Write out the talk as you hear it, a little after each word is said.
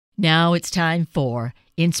Now it's time for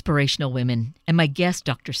Inspirational Women, and my guest,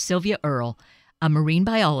 Dr. Sylvia Earle, a marine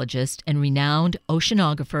biologist and renowned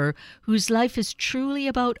oceanographer whose life is truly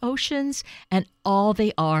about oceans and all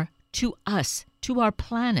they are to us, to our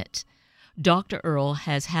planet. Dr. Earle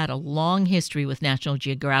has had a long history with National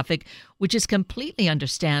Geographic, which is completely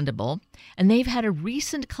understandable, and they've had a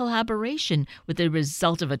recent collaboration with the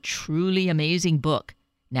result of a truly amazing book,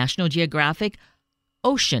 National Geographic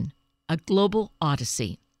Ocean, A Global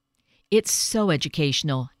Odyssey. It's so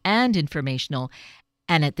educational and informational,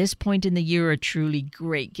 and at this point in the year, a truly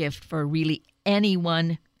great gift for really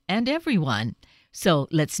anyone and everyone. So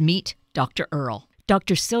let's meet Dr. Earle.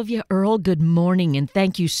 Dr. Sylvia Earle, good morning, and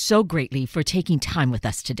thank you so greatly for taking time with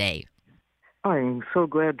us today. I'm so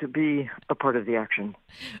glad to be a part of the action.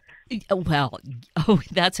 Well,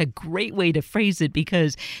 that's a great way to phrase it,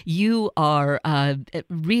 because you are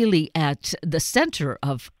really at the center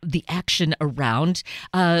of the action around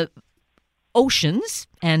oceans,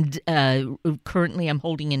 and currently I'm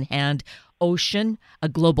holding in hand Ocean, A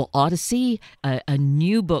Global Odyssey, a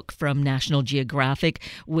new book from National Geographic,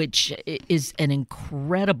 which is an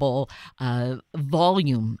incredible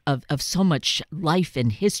volume of so much life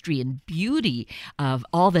and history and beauty of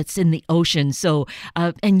all that's in the ocean. So,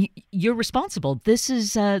 and you're responsible. This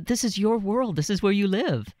is your world. This is where you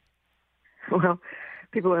live. Well,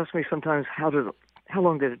 people ask me sometimes, how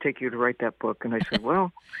long did it take you to write that book? And I said,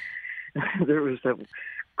 well, there was that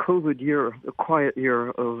COVID year, a quiet year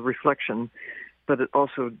of reflection, but it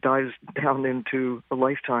also dives down into a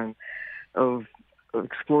lifetime of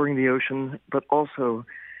exploring the ocean, but also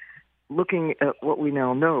looking at what we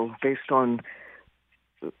now know based on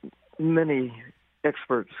many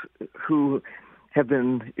experts who have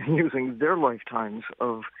been using their lifetimes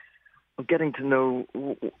of getting to know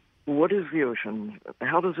what is the ocean,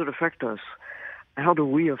 how does it affect us, how do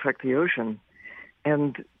we affect the ocean,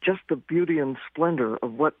 and just the beauty and splendor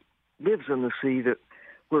of what lives in the sea that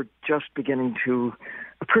we're just beginning to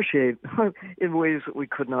appreciate in ways that we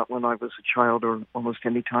could not when I was a child, or almost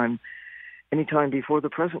any time before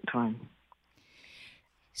the present time.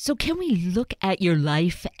 So can we look at your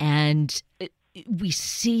life and we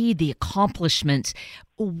see the accomplishments?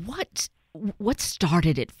 What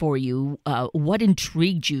started it for you? What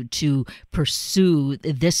intrigued you to pursue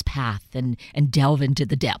this path and delve into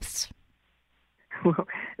the depths? Well,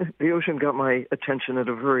 the ocean got my attention at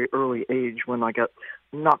a very early age when I got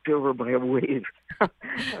knocked over by a wave. I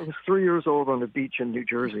was 3 years old on the beach in New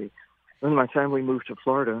Jersey. When my family moved to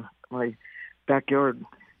Florida, my backyard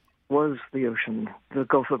was the ocean, the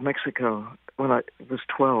Gulf of Mexico, when I was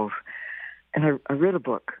 12. And I read a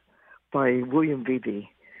book by William Beebe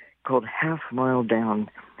called Half Mile Down,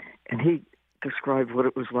 and he described what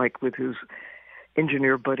it was like with his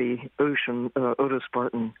engineer buddy, Otis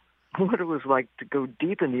Spartan, what it was like to go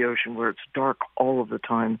deep in the ocean where it's dark all of the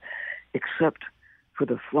time, except for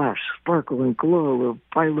the flash, sparkle, and glow of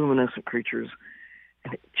bioluminescent creatures.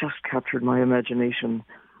 And it just captured my imagination.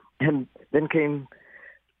 And then came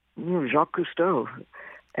Jacques Cousteau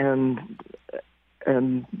and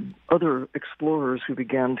other explorers who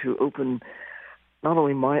began to open not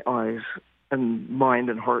only my eyes and mind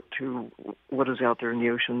and heart to what is out there in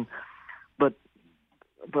the ocean, but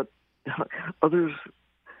others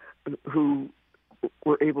who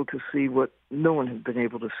were able to see what no one had been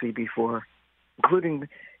able to see before, including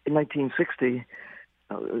in 1960,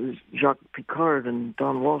 Jacques Piccard and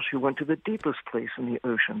Don Walsh, who went to the deepest place in the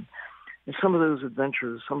ocean. And some of those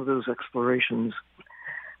adventures, some of those explorations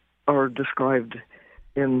are described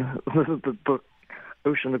in the book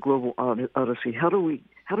Ocean, A Global Odyssey. How do we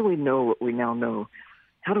know what we now know?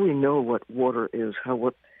 How do we know what water is?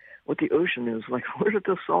 What the ocean is? Like, where did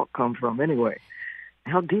the salt come from anyway?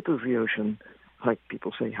 How deep is the ocean? Like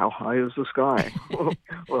people say, how high is the sky?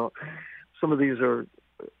 Well, some of these are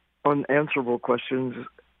unanswerable questions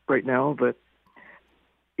right now, but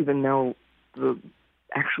even now, the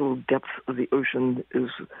actual depth of the ocean is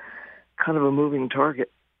kind of a moving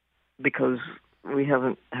target because we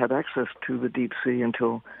haven't had access to the deep sea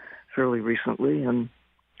until fairly recently, and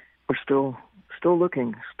we're still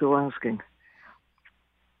looking, still asking.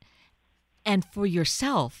 And for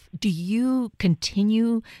yourself, do you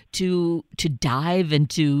continue to dive and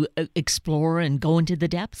to explore and go into the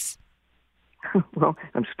depths? Well,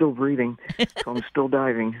 I'm still breathing, so I'm still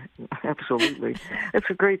diving. Absolutely. It's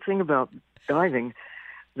a great thing about diving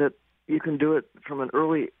that you can do it from an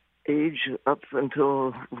early age up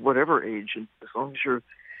until whatever age. As long as you're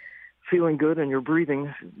feeling good and you're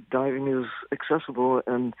breathing, diving is accessible.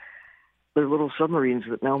 And there are little submarines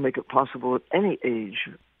that now make it possible at any age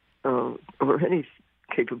or any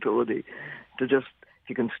capability to just,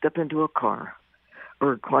 you can step into a car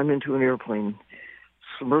or climb into an airplane.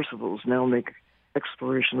 Submersibles now make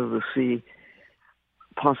exploration of the sea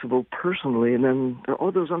possible personally, and then there are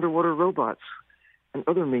all those underwater robots and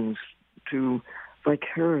other means to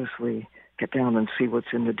vicariously get down and see what's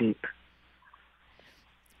in the deep.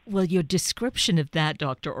 Well, your description of that,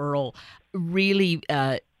 Dr. Earle, really,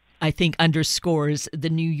 I think, underscores the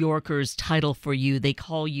New Yorker's title for you. They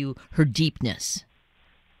call you her deepness.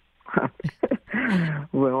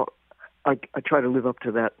 Well, I try to live up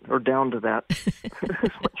to that, or down to that,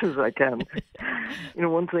 as much as I can.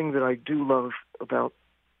 One thing that I do love about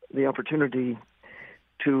the opportunity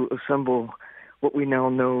to assemble what we now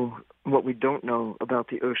know, what we don't know about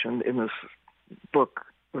the ocean in this book,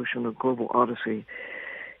 Ocean: A Global Odyssey,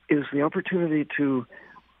 is the opportunity to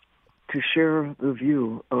share the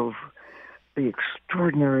view of the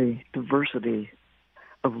extraordinary diversity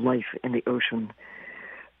of life in the ocean.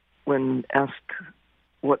 When asked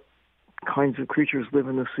what kinds of creatures live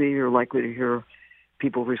in the sea, you're likely to hear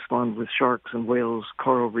people respond with sharks and whales,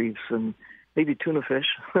 coral reefs, and maybe tuna fish.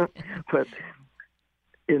 But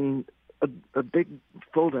in a big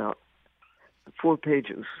fold-out, 4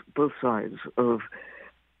 pages, both sides, of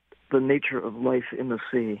the nature of life in the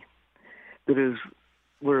sea, that is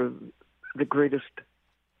where the greatest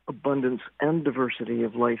abundance and diversity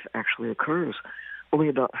of life actually occurs. Only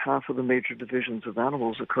about half of the major divisions of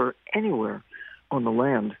animals occur anywhere on the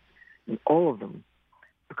land, and all of them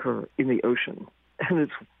occur in the ocean. And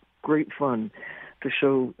it's great fun to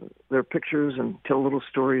show their pictures and tell little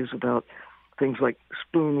stories about things like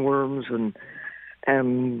spoon worms and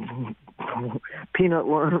peanut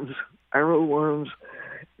worms, arrow worms,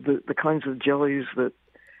 the kinds of jellies that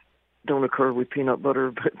don't occur with peanut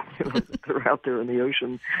butter, but they're out there in the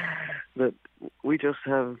ocean, that we just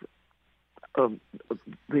have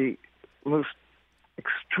the most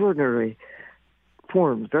extraordinary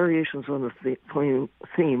forms, variations on the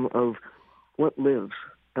theme of what lives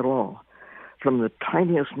at all, from the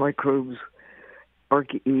tiniest microbes,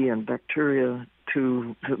 archaea and bacteria,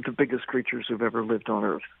 to the biggest creatures who've ever lived on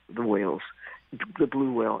Earth, the whales, the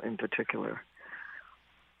blue whale in particular.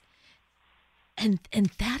 And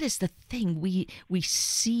that is the thing. We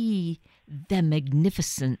see the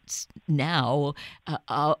magnificence now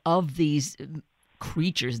of these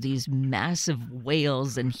creatures, these massive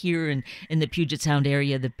whales, and here in the Puget Sound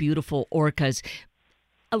area, the beautiful orcas.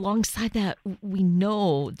 Alongside that, we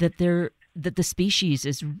know that the species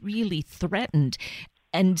is really threatened.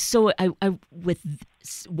 And so I with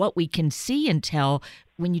what we can see and tell,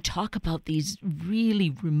 when you talk about these really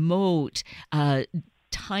remote,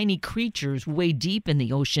 tiny creatures way deep in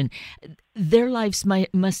the ocean, their lives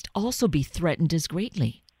must also be threatened as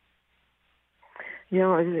greatly. We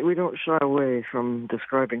don't shy away from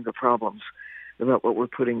describing the problems about what we're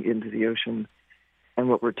putting into the ocean and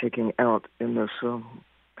what we're taking out in this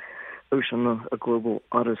Ocean: A Global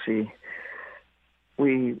Odyssey.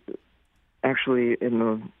 We actually,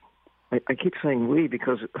 I keep saying we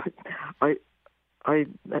because I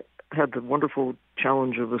had the wonderful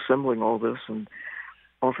challenge of assembling all this and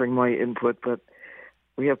offering my input, but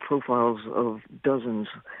we have profiles of dozens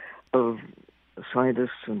of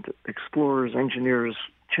scientists and explorers, engineers,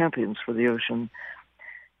 champions for the ocean,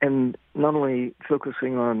 and not only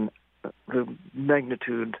focusing on the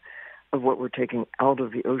magnitude of what we're taking out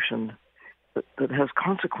of the ocean that has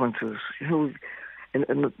consequences, and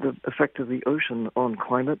the effect of the ocean on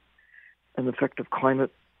climate and the effect of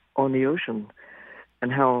climate on the ocean,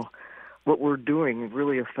 and how what we're doing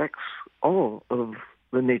really affects all of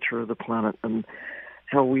the nature of the planet, and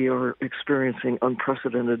how we are experiencing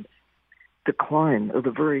unprecedented decline of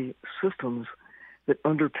the very systems that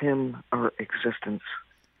underpin our existence.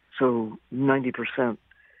 So 90%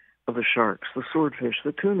 of the sharks, the swordfish,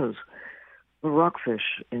 the tunas, the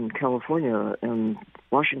rockfish in California and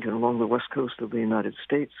Washington along the west coast of the United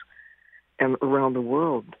States and around the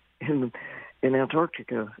world, in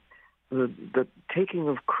Antarctica, the taking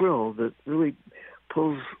of krill that really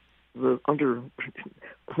pulls the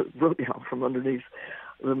rope out from underneath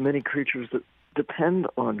the many creatures that depend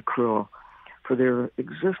on krill for their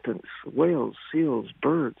existence: whales, seals,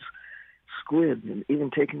 birds, squid, and even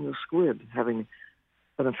taking the squid having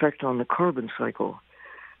an effect on the carbon cycle.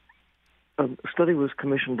 A study was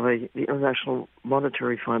commissioned by the International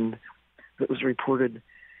Monetary Fund that was reported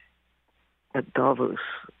at Davos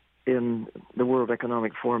in the World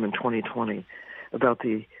Economic Forum in 2020 about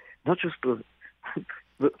not just the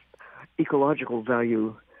ecological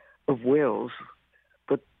value of whales,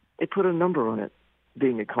 but they put a number on it.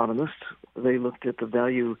 Being economists, they looked at the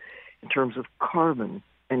value in terms of carbon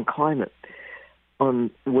and climate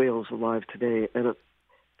on whales alive today at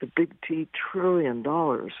the big T $1 trillion.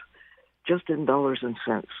 just in dollars and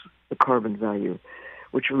cents, the carbon value,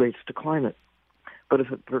 which relates to climate. But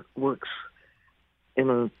if it works in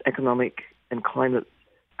an economic and climate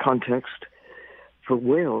context for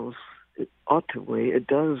whales, it ought to weigh. It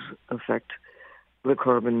does affect the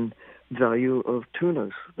carbon value of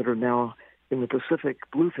tunas that are now in the Pacific,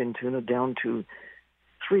 bluefin tuna, down to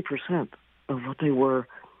 3% of what they were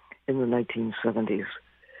in the 1970s.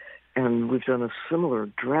 And we've done a similar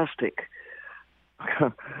drastic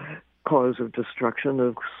cause of destruction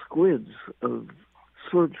of squids, of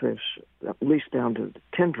swordfish, at least down to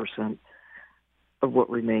 10% of what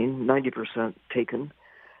remain, 90% taken.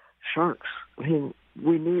 Sharks. I mean,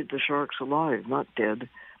 we need the sharks alive, not dead.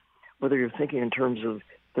 Whether you're thinking in terms of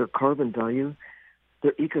their carbon value,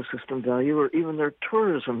 their ecosystem value, or even their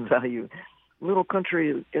tourism value. A little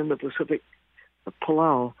country in the Pacific,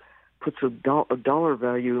 Palau, puts a dollar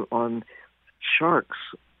value on sharks,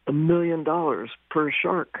 $1 million per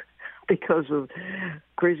shark, because of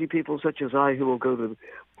crazy people such as I who will go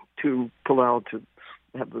to Palau to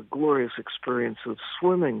have the glorious experience of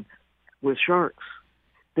swimming with sharks.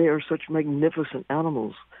 They are such magnificent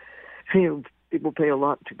animals. You know, people pay a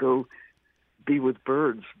lot to go be with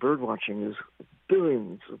birds. Bird watching is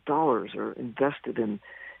billions of dollars are invested in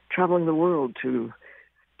traveling the world to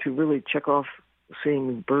really check off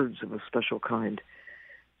seeing birds of a special kind.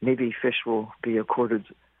 Maybe fish will be accorded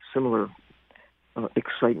similar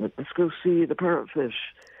excitement. Let's go see the parrotfish.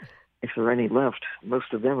 If there are any left,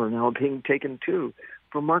 most of them are now being taken too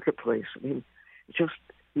from marketplace. I mean,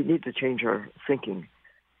 we need to change our thinking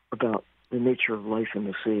about the nature of life in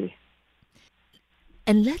the sea.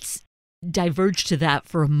 And let's diverge to that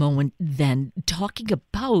for a moment then, talking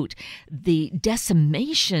about the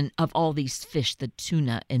decimation of all these fish, the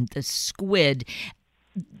tuna and the squid,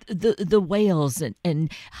 the whales,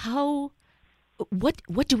 and how,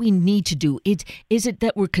 what do we need to do? Is it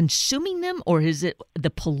that we're consuming them, or is it the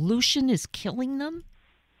pollution is killing them?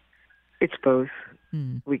 It's both.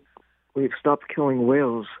 We've stopped killing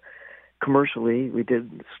whales commercially. We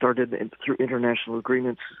started through international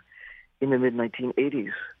agreements in the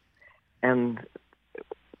mid-1980s. And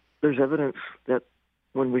there's evidence that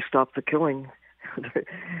when we stop the killing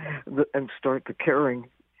and start the caring,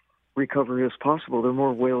 recovery is possible. There are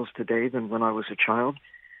more whales today than when I was a child.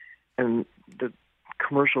 And the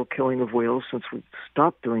commercial killing of whales, since we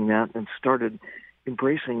stopped doing that and started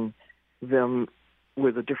embracing them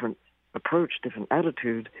with a different approach, different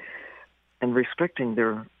attitude, and respecting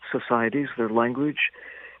their societies, their language,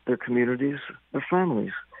 their communities, their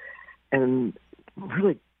families, and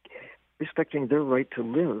really respecting their right to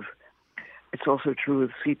live. It's also true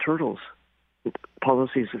with sea turtles.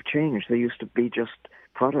 Policies have changed. They used to be just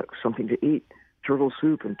products, something to eat, turtle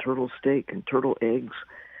soup and turtle steak and turtle eggs,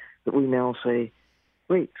 but we now say,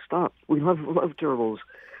 wait, stop. We love turtles.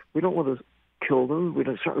 We don't want to kill them.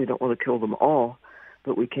 Certainly don't want to kill them all,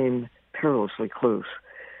 but we came perilously close.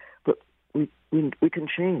 But we can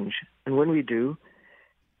change, and when we do,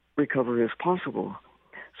 recovery is possible.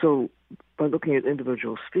 So by looking at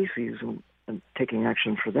individual species and taking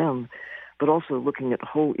action for them, but also looking at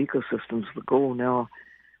whole ecosystems, the goal now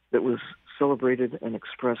that was celebrated and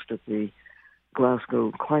expressed at the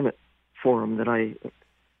Glasgow Climate Forum that I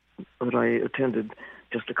attended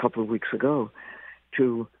just a couple of weeks ago,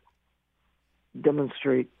 to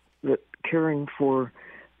demonstrate that caring for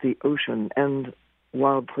the ocean and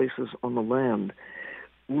wild places on the land,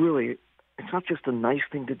 really, it's not just a nice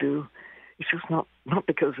thing to do. It's just not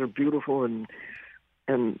because they're beautiful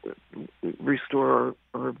and restore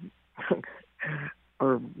our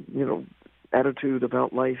attitude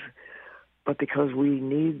about life, but because we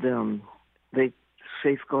need them. They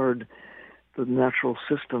safeguard the natural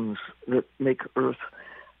systems that make Earth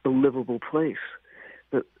a livable place.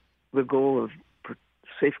 That the goal of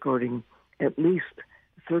safeguarding at least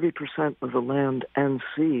 30% of the land and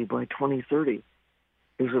sea by 2030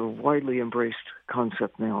 is a widely embraced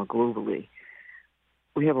concept now globally.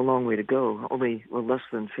 We have a long way to go. Only less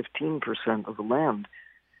than 15% of the land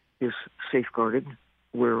is safeguarded,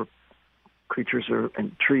 where creatures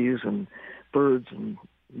and trees and birds and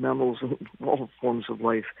mammals and all forms of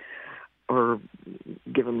life are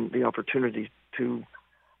given the opportunity to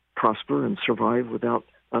prosper and survive without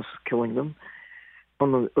us killing them.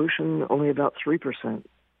 On the ocean, only about 3%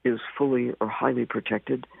 is fully or highly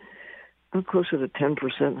protected. And closer to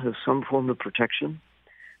 10% has some form of protection.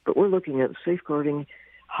 But we're looking at safeguarding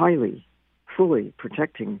highly, fully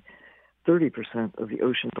protecting 30% of the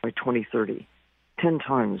ocean by 2030, 10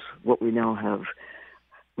 times what we now have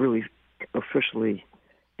really officially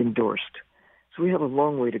endorsed. So we have a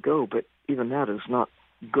long way to go, but even that is not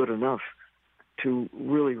good enough to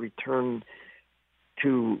really return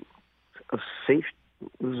to a safe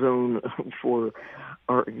zone for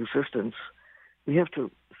our existence, we have to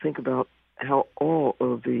think about how all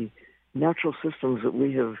of the natural systems that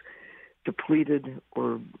we have depleted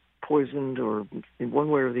or poisoned or in one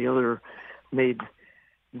way or the other made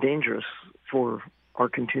dangerous for our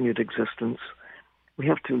continued existence, we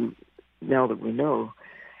have to, now that we know,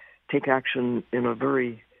 take action in a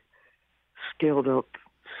very scaled up,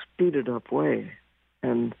 speeded up way.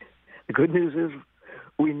 And the good news is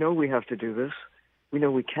we know we have to do this. We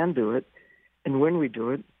know we can do it. And when we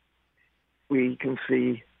do it, we can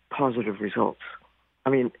see positive results. I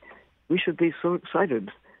mean, we should be so excited.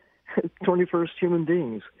 21st human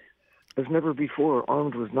beings, as never before,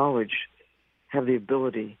 armed with knowledge, have the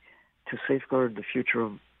ability to safeguard the future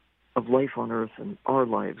of life on Earth and our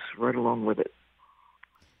lives right along with it.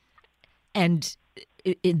 And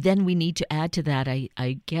then we need to add to that,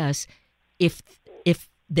 I guess, if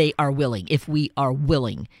they are willing, if we are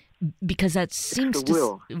willing, because that seems it's the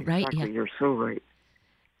will. Right? Exactly. Yeah. You're so right.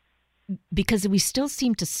 Because we still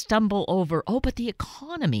seem to stumble over, but the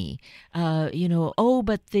economy,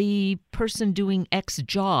 but the person doing X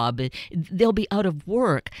job, they'll be out of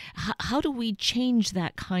work. How do we change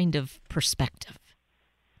that kind of perspective?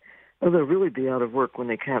 Well, they'll really be out of work when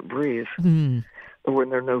they can't breathe, or when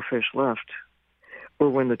there are no fish left, or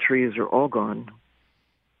when the trees are all gone.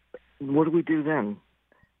 What do we do then?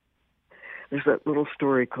 There's that little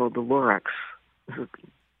story called The Lorax.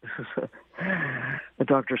 This is a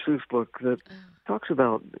Dr. Seuss book that talks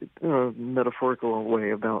about, in a metaphorical way,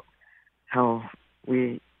 about how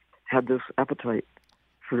we had this appetite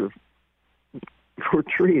for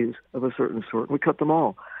trees of a certain sort. We cut them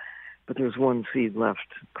all, but there's one seed left,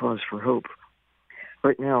 cause for hope.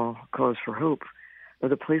 Right now, cause for hope are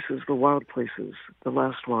the places, the wild places, the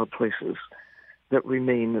last wild places that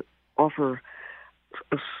remain, that offer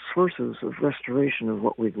sources of restoration of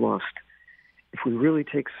what we've lost. If we really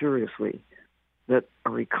take seriously that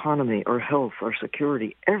our economy, our health, our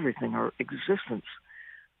security, everything, our existence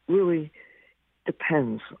really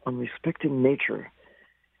depends on respecting nature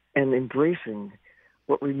and embracing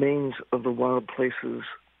what remains of the wild places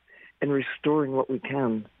and restoring what we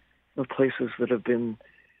can of places that have been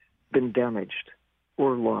damaged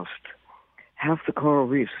or lost. Half the coral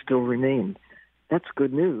reefs still remain. That's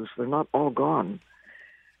good news. They're not all gone.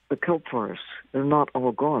 The kelp forests, they're not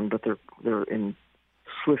all gone, but they're in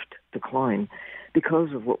swift decline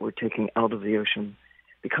because of what we're taking out of the ocean,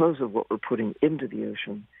 because of what we're putting into the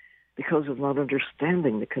ocean, because of not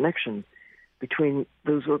understanding the connection between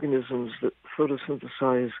those organisms that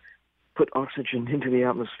photosynthesize, put oxygen into the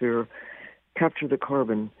atmosphere, capture the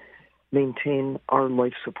carbon, maintain our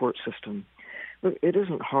life support system. Look, it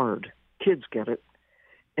isn't hard. Kids get it.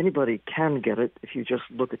 Anybody can get it if you just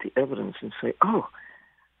look at the evidence and say, oh,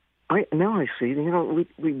 now I see.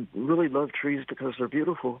 We really love trees because they're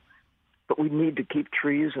beautiful, but we need to keep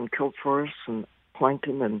trees and kelp forests and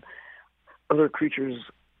plankton and other creatures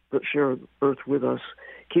that share Earth with us,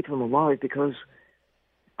 keep them alive because,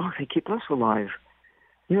 they keep us alive.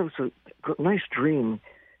 It's a nice dream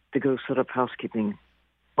to go set up housekeeping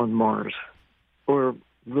on Mars or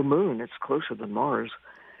the moon. It's closer than Mars,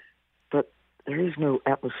 but there is no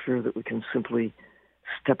atmosphere that we can simply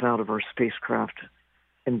step out of our spacecraft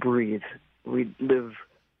and breathe. We live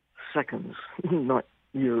seconds, not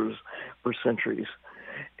years or centuries,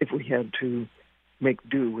 if we had to make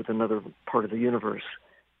do with another part of the universe.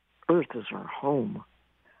 Earth is our home.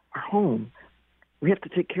 Our home. We have to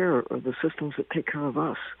take care of the systems that take care of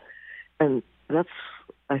us. And that's,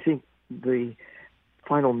 I think, the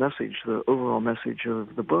final message, the overall message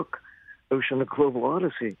of the book, Ocean: A Global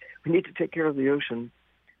Odyssey. We need to take care of the ocean.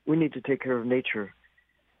 We need to take care of nature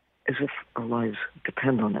as if our lives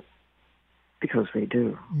depend on it, because they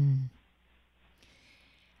do.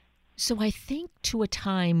 So I think to a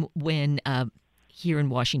time when here in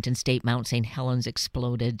Washington State, Mount St. Helens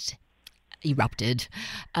erupted,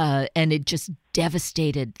 and it just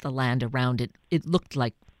devastated the land around it. It looked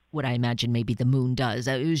like what I imagine maybe the moon does.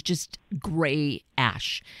 It was just gray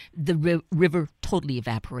ash. The river totally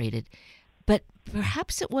evaporated. But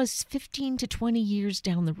perhaps it was 15 to 20 years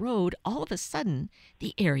down the road, all of a sudden,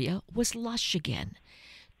 the area was lush again.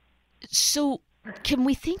 So can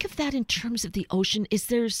we think of that in terms of the ocean? Is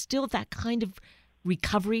there still that kind of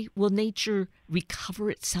recovery? Will nature recover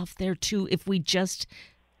itself there too if we just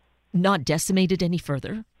not decimate it any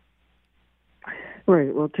further?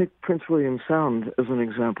 Right. Well, take Prince William Sound as an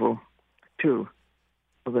example, too.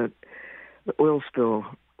 That the oil spill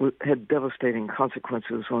had devastating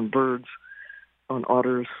consequences on birds, on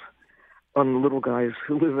otters, on little guys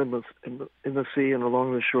who live in the sea and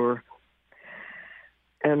along the shore.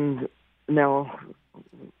 And now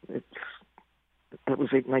it's That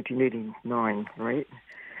was 1989, right?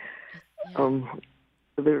 Yeah.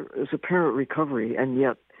 There is apparent recovery, and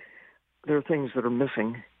yet there are things that are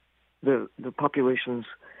missing. The populations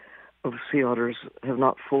of sea otters have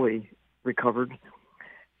not fully recovered.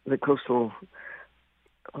 The coastal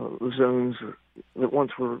zones that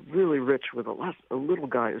once were really rich with a lot of little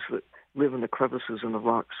guys that live in the crevices in the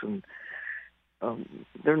rocks, and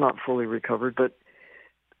they're not fully recovered, but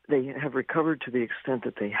they have recovered to the extent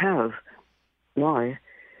that they have. Why?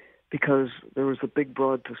 Because there was a big,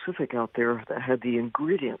 broad Pacific out there that had the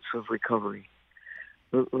ingredients of recovery,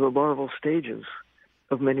 the larval stages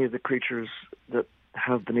of many of the creatures that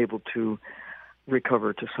have been able to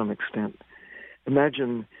recover to some extent.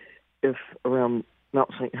 Imagine if around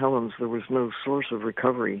Mount St. Helens there was no source of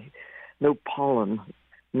recovery, no pollen,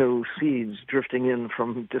 no seeds drifting in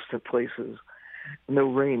from distant places, no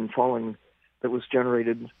rain falling that was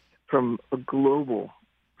generated from a global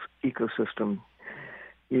ecosystem.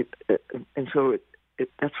 And so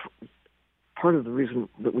that's part of the reason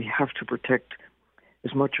that we have to protect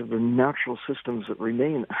as much of the natural systems that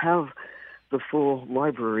remain, have the full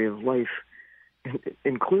library of life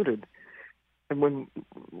included. And when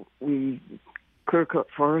we clear cut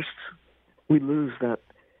forests, we lose that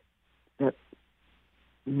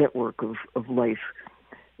network of life.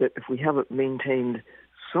 That if we have it maintained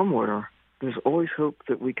somewhere, there's always hope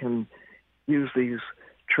that we can use these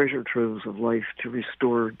treasure troves of life to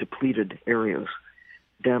restore depleted areas,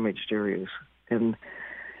 damaged areas. And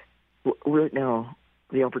right now,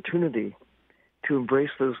 the opportunity to embrace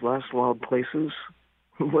those last wild places,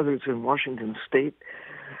 whether it's in Washington State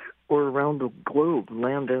or around the globe,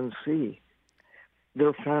 land and sea,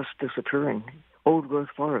 they're fast disappearing. Old growth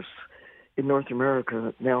forests in North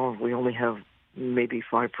America, now we only have maybe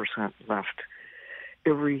 5% left.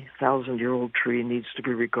 Every 1,000-year-old tree needs to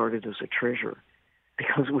be regarded as a treasure,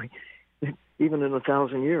 because even in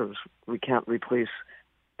 1,000 years, we can't replace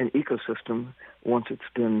an ecosystem once it's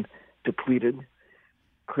been depleted,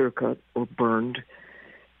 clear-cut, or burned.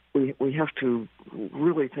 We have to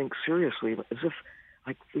really think seriously, as if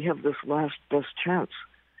we have this last best chance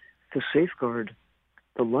to safeguard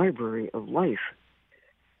the library of life,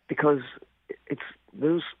 because it's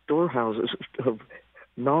those storehouses of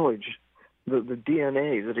knowledge, the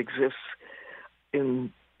DNA that exists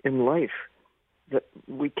in life, that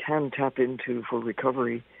we can tap into for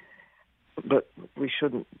recovery, but we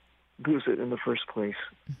shouldn't lose it in the first place.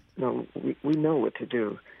 No, we know what to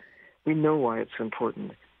do. We know why it's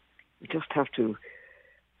important. We just have to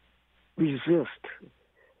resist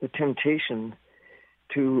the temptation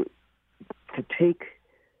to take,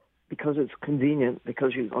 because it's convenient,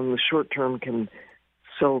 because you on the short term can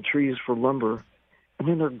sell trees for lumber, and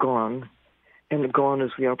then they're gone, and gone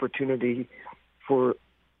is the opportunity for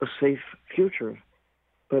a safe future.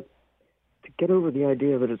 But to get over the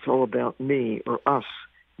idea that it's all about me or us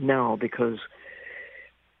now, because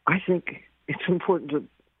I think it's important to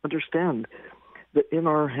understand that in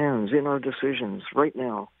our hands, in our decisions right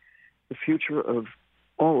now, the future of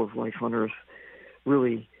all of life on Earth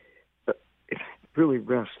really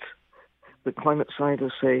rests. The climate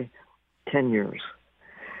scientists say 10 years.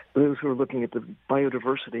 Those who are looking at the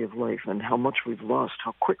biodiversity of life and how much we've lost,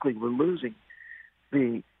 how quickly we're losing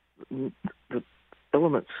the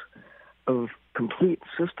elements of complete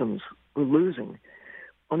systems, we're losing.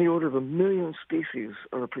 On the order of 1 million species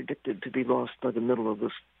are predicted to be lost by the middle of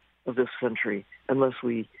this century, unless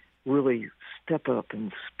we really step up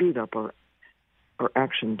and speed up our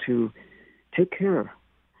action to take care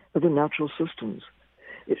of the natural systems.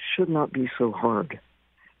 It should not be so hard.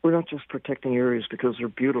 We're not just protecting areas because they're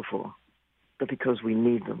beautiful, but because we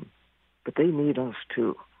need them. But they need us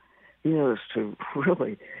too. They need us to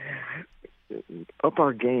really up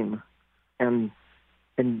our game and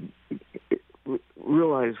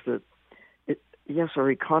realize that yes, our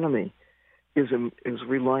economy is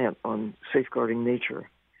reliant on safeguarding nature,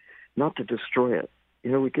 not to destroy it.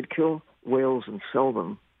 You know, we could kill whales and sell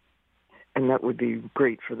them, and that would be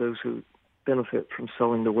great for those who benefit from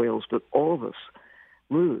selling the whales, but all of us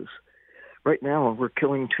lose. Right now, we're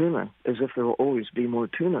killing tuna as if there will always be more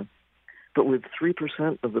tuna. But with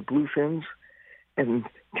 3% of the bluefins and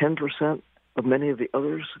 10% of many of the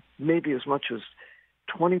others, maybe as much as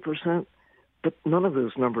 20%, but none of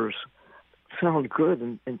those numbers sound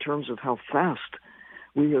good in terms of how fast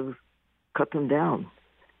we have cut them down,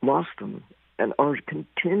 lost them, and are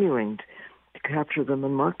continuing to capture them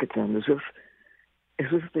and market them as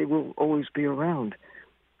if they will always be around.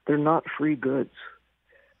 They're not free goods.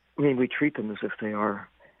 I mean, we treat them as if they are.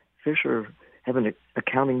 Fish have an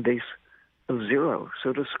accounting base of 0.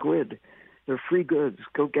 So does squid. They're free goods.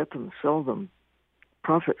 Go get them, sell them,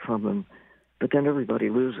 profit from them. but then everybody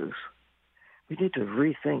loses. We need to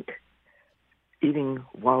rethink eating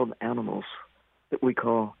wild animals that we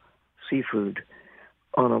call seafood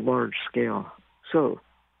on a large scale. So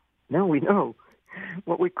now we know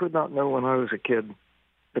what we could not know when I was a kid,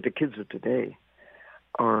 but the kids of today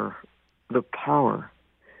are the power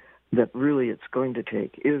that really it's going to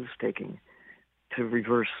take, is taking, to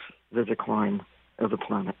reverse the decline of the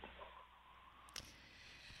planet.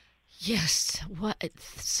 Yes, what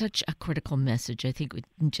such a critical message. I think it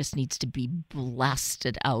just needs to be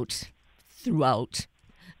blasted out throughout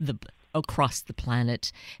across the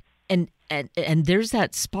planet. And there's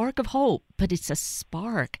that spark of hope, but it's a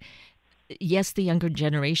spark. Yes, the younger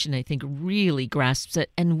generation, I think, really grasps it.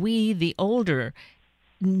 And we, the older,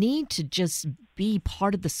 need to just be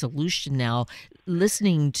part of the solution now,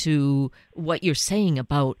 listening to what you're saying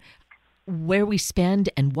about where we spend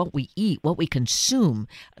and what we eat, what we consume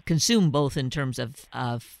both in terms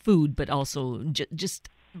of food, but also just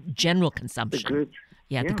general consumption. The goods.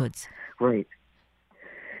 Yeah, the goods. Right.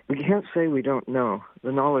 We can't say we don't know.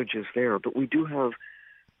 The knowledge is there, but we do have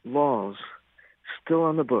laws still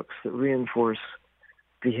on the books that reinforce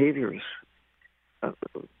behaviors.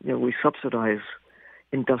 We subsidize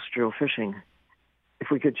industrial fishing. If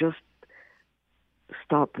we could just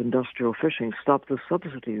stop industrial fishing, stop the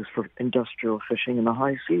subsidies for industrial fishing in the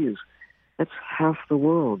high seas, that's half the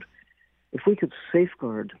world. If we could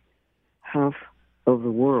safeguard half of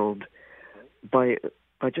the world by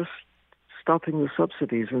just stopping the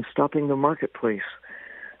subsidies and stopping the marketplace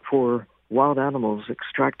for wild animals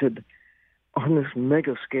extracted on this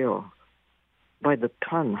mega scale by the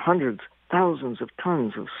ton, hundreds, thousands of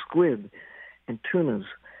tons of squid and tunas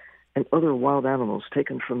and other wild animals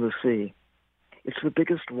taken from the sea. It's the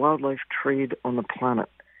biggest wildlife trade on the planet.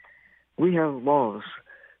 We have laws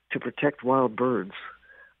to protect wild birds,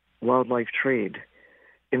 wildlife trade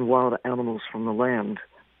in wild animals from the land,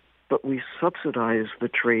 but we subsidize the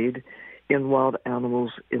trade in wild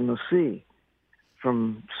animals in the sea,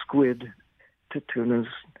 from squid to tunas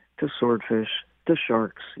to swordfish to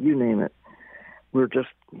sharks, you name it. We're just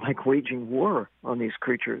like waging war on these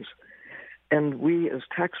creatures. And we as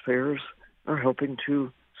taxpayers are helping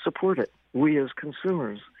to support it. We as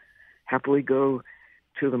consumers happily go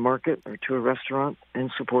to the market or to a restaurant and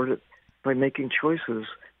support it by making choices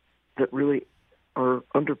that really are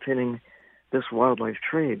underpinning this wildlife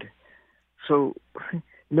trade. So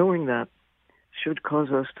knowing that should cause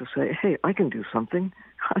us to say, hey, I can do something.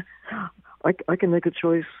 I can make a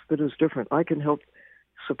choice that is different. I can help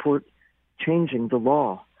support changing the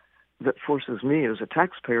law that forces me as a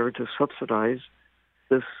taxpayer to subsidize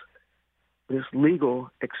this legal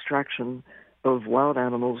extraction of wild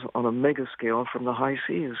animals on a mega scale from the high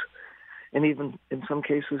seas, and even in some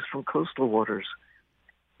cases from coastal waters.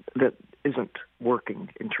 That isn't working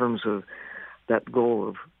in terms of that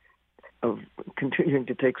goal of continuing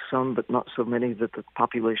to take some but not so many that the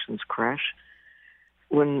populations crash.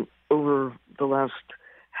 When over the last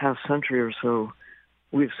half century or so,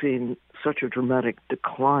 we've seen such a dramatic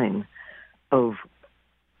decline of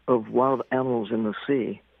wild animals in the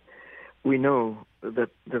sea, we know that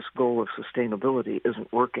this goal of sustainability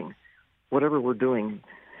isn't working. Whatever we're doing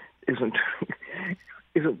isn't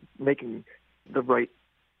making the right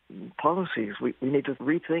policies. We need to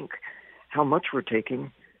rethink how much we're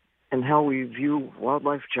taking and how we view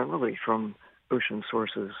wildlife generally from ocean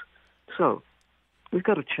sources. So we've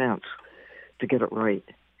got a chance to get it right.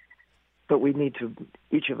 But we need to,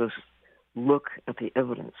 each of us, look at the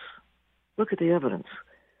evidence. Look at the evidence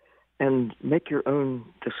and make your own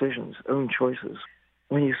decisions, own choices.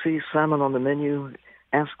 When you see salmon on the menu,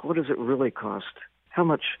 ask, what does it really cost? How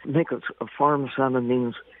much? Make a farm salmon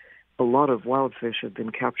means a lot of wild fish have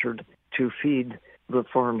been captured to feed the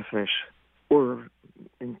farm fish. Or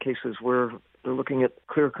in cases where they're looking at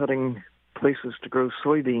clear-cutting places to grow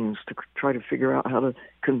soybeans to try to figure out how to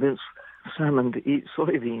convince salmon to eat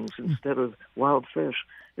soybeans instead of wild fish,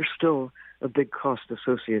 there's still a big cost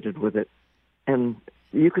associated with it. And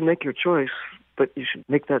you can make your choice, but you should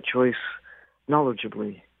make that choice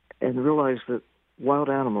knowledgeably and realize that wild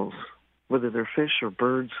animals, whether they're fish or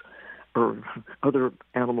birds or other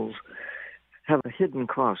animals, have a hidden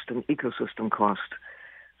cost, an ecosystem cost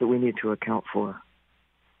that we need to account for.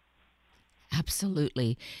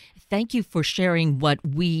 Absolutely. Thank you for sharing what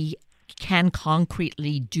we can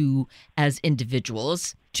concretely do as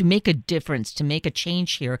individuals to make a difference, to make a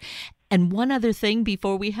change here. And one other thing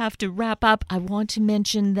before we have to wrap up, I want to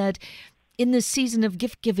mention that in this season of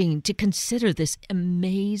gift giving to consider this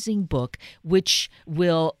amazing book, which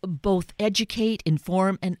will both educate,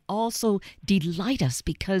 inform, and also delight us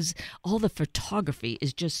because all the photography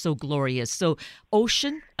is just so glorious. So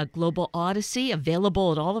Ocean, A Global Odyssey,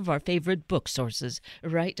 available at all of our favorite book sources.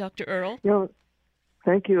 Right, Dr. Earle?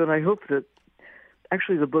 Thank you. And I hope that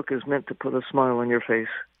actually the book is meant to put a smile on your face.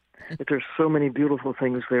 That there's so many beautiful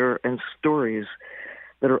things there and stories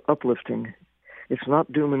that are uplifting. It's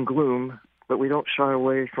not doom and gloom, but we don't shy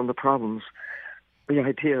away from the problems. The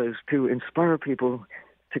idea is to inspire people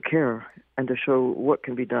to care and to show what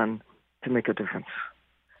can be done to make a difference.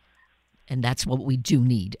 And that's what we do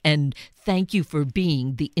need. And thank you for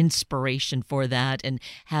being the inspiration for that and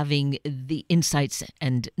having the insights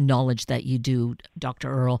and knowledge that you do,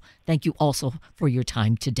 Dr. Earle. Thank you also for your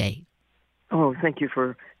time today. Oh, thank you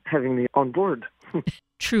for having me on board.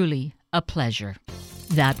 Truly a pleasure.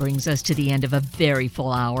 That brings us to the end of a very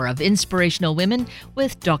full hour of Inspirational Women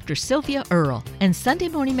with Dr. Sylvia Earle and Sunday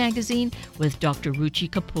Morning Magazine with Dr. Ruchi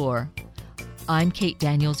Kapoor. I'm Kate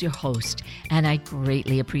Daniels, your host, and I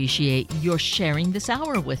greatly appreciate your sharing this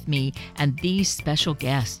hour with me and these special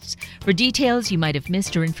guests. For details you might have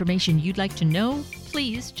missed or information you'd like to know,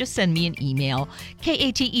 please just send me an email,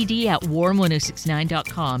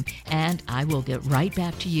 kated@warm1069.com, and I will get right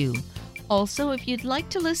back to you. Also, if you'd like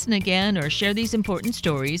to listen again or share these important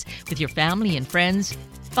stories with your family and friends,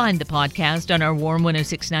 find the podcast on our Warm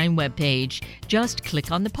 1069 webpage. Just click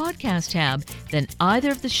on the podcast tab, then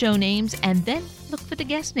either of the show names, and then look for the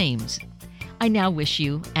guest names. I now wish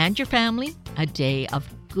you and your family a day of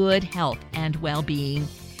good health and well-being.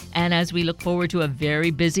 And as we look forward to a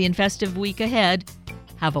very busy and festive week ahead,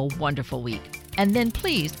 have a wonderful week. And then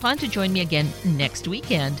please plan to join me again next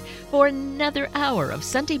weekend for another hour of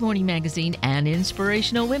Sunday Morning Magazine and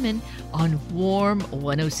Inspirational Women on Warm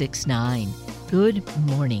 1069. Good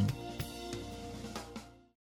morning.